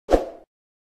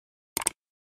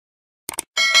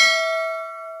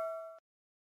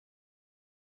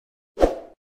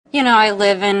You know, I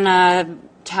live in a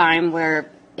time where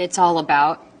it's all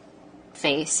about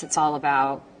face, it's all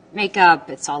about makeup,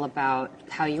 it's all about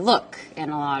how you look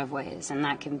in a lot of ways, and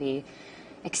that can be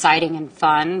exciting and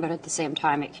fun, but at the same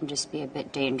time it can just be a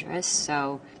bit dangerous.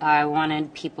 So I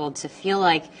wanted people to feel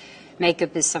like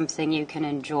makeup is something you can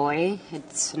enjoy.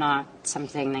 It's not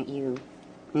something that you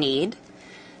need.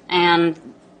 And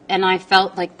I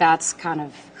felt like that's kind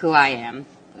of who I am.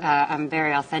 I'm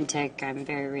very authentic. I'm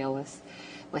very real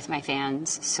with my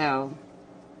fans. So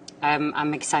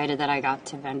I'm excited that I got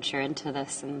to venture into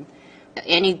this, and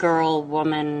any girl,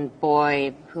 woman,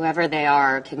 boy, whoever they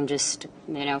are can just,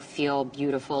 feel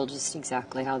beautiful just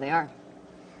exactly how they are.